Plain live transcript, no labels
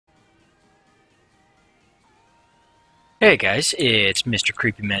Hey guys, it's Mr.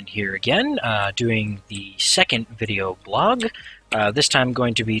 Creepyman here again, doing the second video blog. This time I'm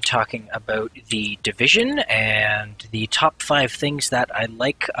going to be talking about The Division and the top 5 things that I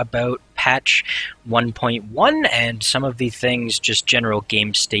like about patch 1.1 and some of the things, just general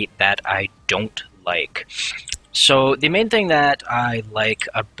game state, that I don't like. So the main thing that I like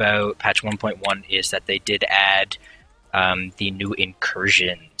about patch 1.1 is that they did add the new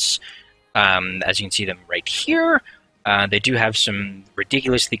incursions. As you can see them right here. They do have some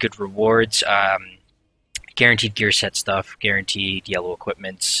ridiculously good rewards, guaranteed gear set stuff, guaranteed yellow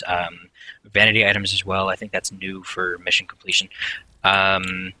equipments, vanity items as well. I think that's new for mission completion.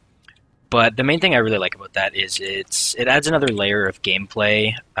 But the main thing I really like about that is it adds another layer of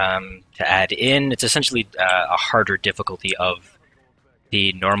gameplay to add in. It's essentially a harder difficulty of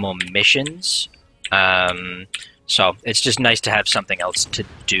the normal missions. So it's just nice to have something else to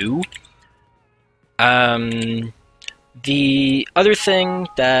do. The other thing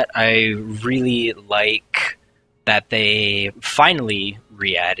that I really like that they finally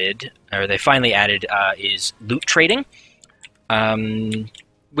added is loot trading.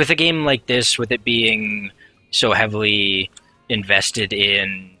 With a game like this, with it being so heavily invested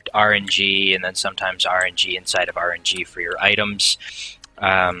in RNG and then sometimes RNG inside of RNG for your items,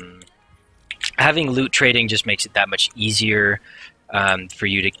 having loot trading just makes it that much easier for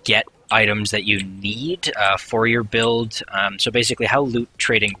you to get items that you need for your build. So basically how loot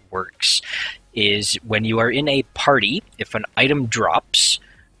trading works is when you are in a party, if an item drops,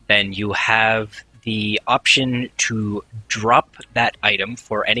 then you have the option to drop that item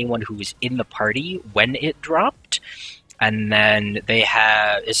for anyone who is in the party when it dropped. And then they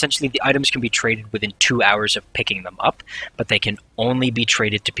have, essentially the items can be traded within 2 hours of picking them up, but they can only be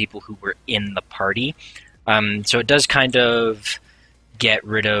traded to people who were in the party. So it does kind of get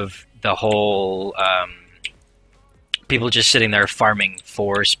rid of the whole people just sitting there farming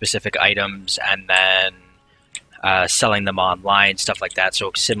for specific items and then selling them online, stuff like that.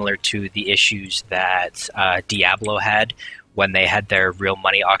 So similar to the issues that Diablo had when they had their real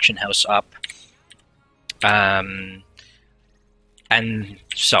money auction house up. And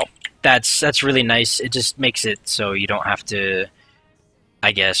so that's really nice. It just makes it so you don't have to,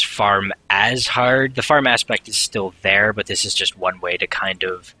 I guess, farm as hard. The farm aspect is still there, but this is just one way to kind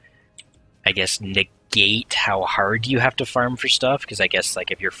of, I guess, negate how hard you have to farm for stuff, because I guess,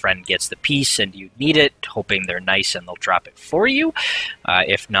 like, if your friend gets the piece and you need it, hoping they're nice and they'll drop it for you.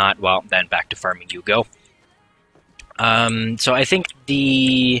 If not, well, then back to farming you go. So I think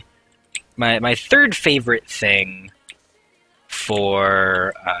my third favorite thing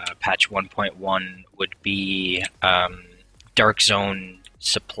for patch 1.1 would be Dark Zone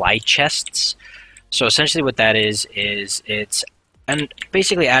supply chests. So essentially what that is it's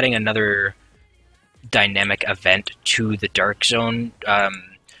basically adding another dynamic event to the Dark Zone.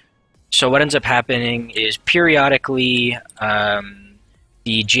 So what ends up happening is periodically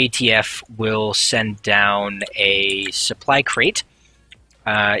the JTF will send down a supply crate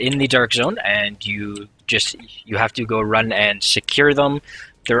in the Dark Zone, and you have to go run and secure them.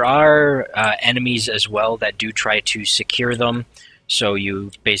 There are enemies as well that do try to secure them, so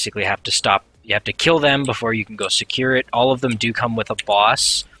you basically have to stop. You have to kill them before you can go secure it. All of them do come with a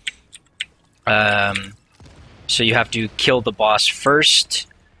boss. So you have to kill the boss first,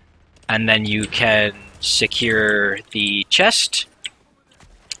 and then you can secure the chest.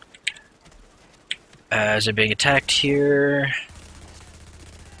 As I'm being attacked here.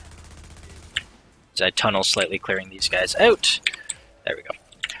 As I tunnel slightly, clearing these guys out. There we go.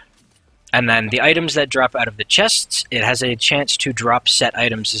 And then the items that drop out of the chests, it has a chance to drop set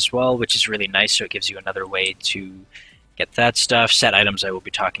items as well, which is really nice, so it gives you another way to get that stuff. Set items I will be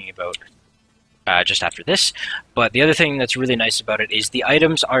talking about just after this. But the other thing that's really nice about it is the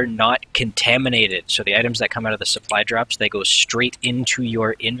items are not contaminated. So the items that come out of the supply drops, they go straight into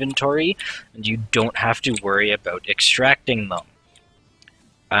your inventory, and you don't have to worry about extracting them.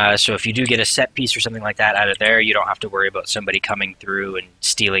 So if you do get a set piece or something like that out of there, you don't have to worry about somebody coming through and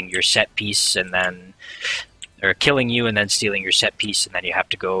stealing your set piece and then, or killing you and then stealing your set piece, and then you have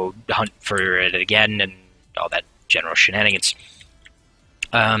to go hunt for it again and all that general shenanigans.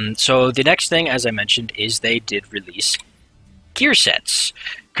 So the next thing, as I mentioned, is they did release gear sets.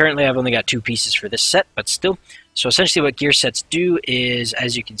 Currently I've only got 2 pieces for this set, but still. So essentially what gear sets do is,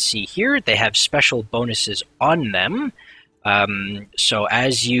 as you can see here, they have special bonuses on them. So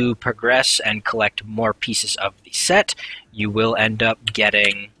as you progress and collect more pieces of the set, you will end up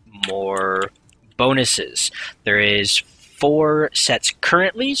getting more bonuses. There is 4 sets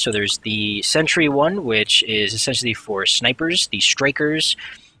currently. So there's the Sentry one, which is essentially for snipers, the Strikers,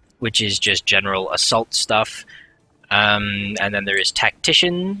 which is just general assault stuff, And then there is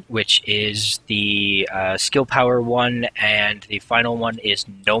Tactician, which is the skill power one, and the final one is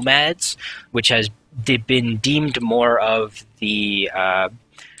Nomads, which has been deemed more of the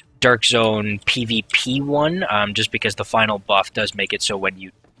Dark Zone PvP one, just because the final buff does make it so when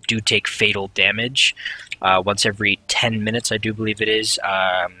you do take fatal damage, once every 10 minutes, I do believe it is,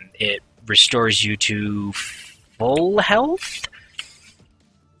 it restores you to full health,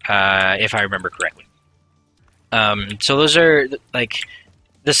 if I remember correctly. So those are, like,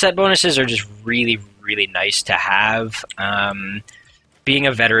 the set bonuses are just really, really nice to have. Being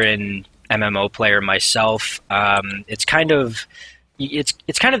a veteran MMO player myself, it's kind of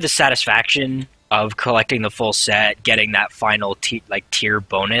the satisfaction of collecting the full set, getting that final tier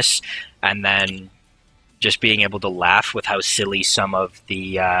bonus, and then just being able to laugh with how silly some of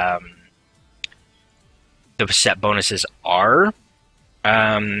the set bonuses are.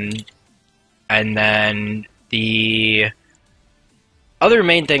 And then the other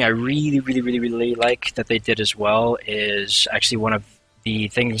main thing I really like that they did as well is actually one of the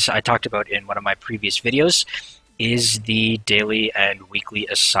things I talked about in one of my previous videos, is the daily and weekly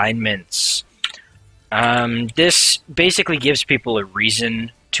assignments. This basically gives people a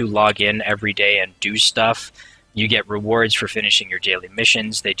reason to log in every day and do stuff. You get rewards for finishing your daily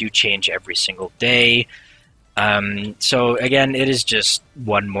missions. They do change every single day. So again, it is just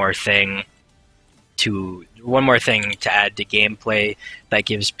one more thing to add to gameplay that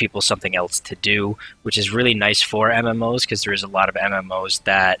gives people something else to do, which is really nice for MMOs, because there is a lot of MMOs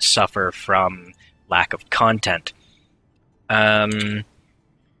that suffer from lack of content.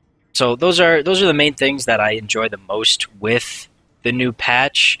 So those are the main things that I enjoy the most with the new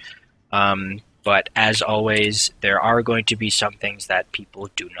patch. But as always, there are going to be some things that people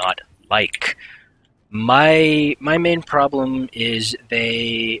do not like. My main problem is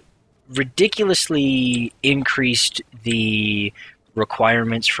they ridiculously increased the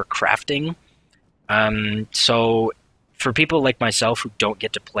requirements for crafting. So for people like myself who don't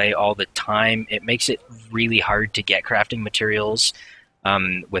get to play all the time, it makes it really hard to get crafting materials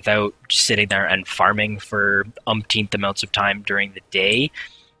without sitting there and farming for umpteenth amounts of time during the day.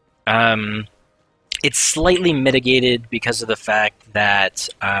 It's slightly mitigated because of the fact that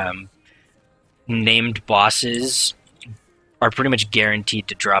named bosses are pretty much guaranteed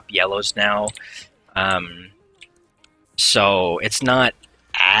to drop yellows now. So it's not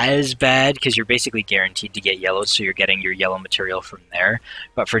as bad because you're basically guaranteed to get yellows, so you're getting your yellow material from there.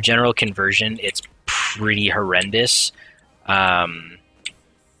 But for general conversion, it's pretty horrendous,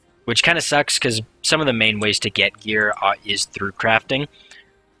 which kind of sucks because some of the main ways to get gear is through crafting.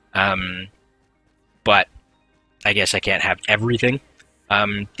 But I guess I can't have everything.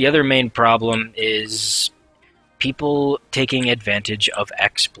 The other main problem is people taking advantage of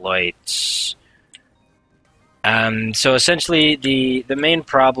exploits. So essentially, the main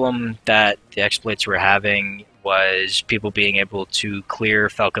problem that the exploits were having was people being able to clear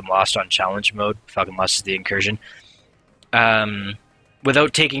Falcon Lost on challenge mode. Falcon Lost is the incursion,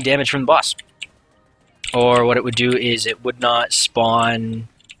 without taking damage from the boss. Or what it would do is it would not spawn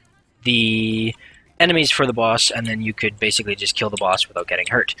the enemies for the boss, and then you could basically just kill the boss without getting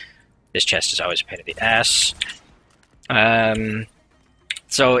hurt. This chest is always a pain in the ass.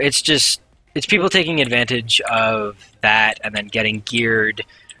 So it's people taking advantage of that and then getting geared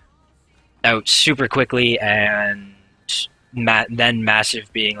out super quickly, and then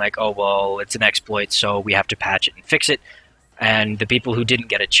Massive being like, oh, well, it's an exploit, so we have to patch it and fix it. And the people who didn't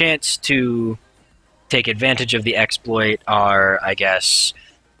get a chance to take advantage of the exploit are, I guess,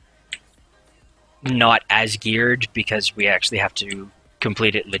 not as geared because we actually have to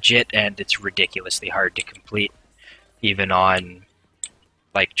complete it legit, and it's ridiculously hard to complete. Even on,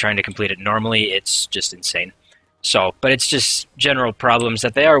 like, trying to complete it normally, it's just insane. So, but it's just general problems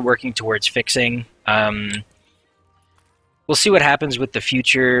that they are working towards fixing. We'll see what happens with the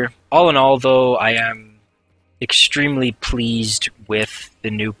future. All in all, though, I am extremely pleased with the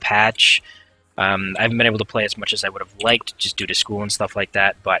new patch. I haven't been able to play as much as I would have liked, just due to school and stuff like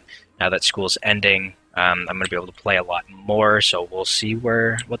that, but now that school's ending, I'm going to be able to play a lot more, so we'll see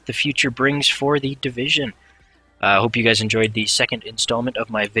what the future brings for the Division. I hope you guys enjoyed the second installment of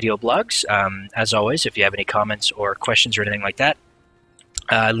my video blogs. As always, if you have any comments or questions or anything like that,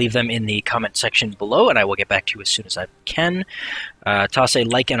 leave them in the comment section below, and I will get back to you as soon as I can. Toss a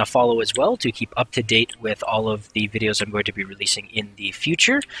like and a follow as well to keep up to date with all of the videos I'm going to be releasing in the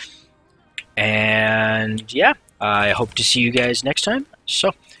future. And yeah, I hope to see you guys next time.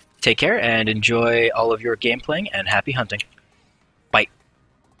 So, take care and enjoy all of your game playing, and happy hunting.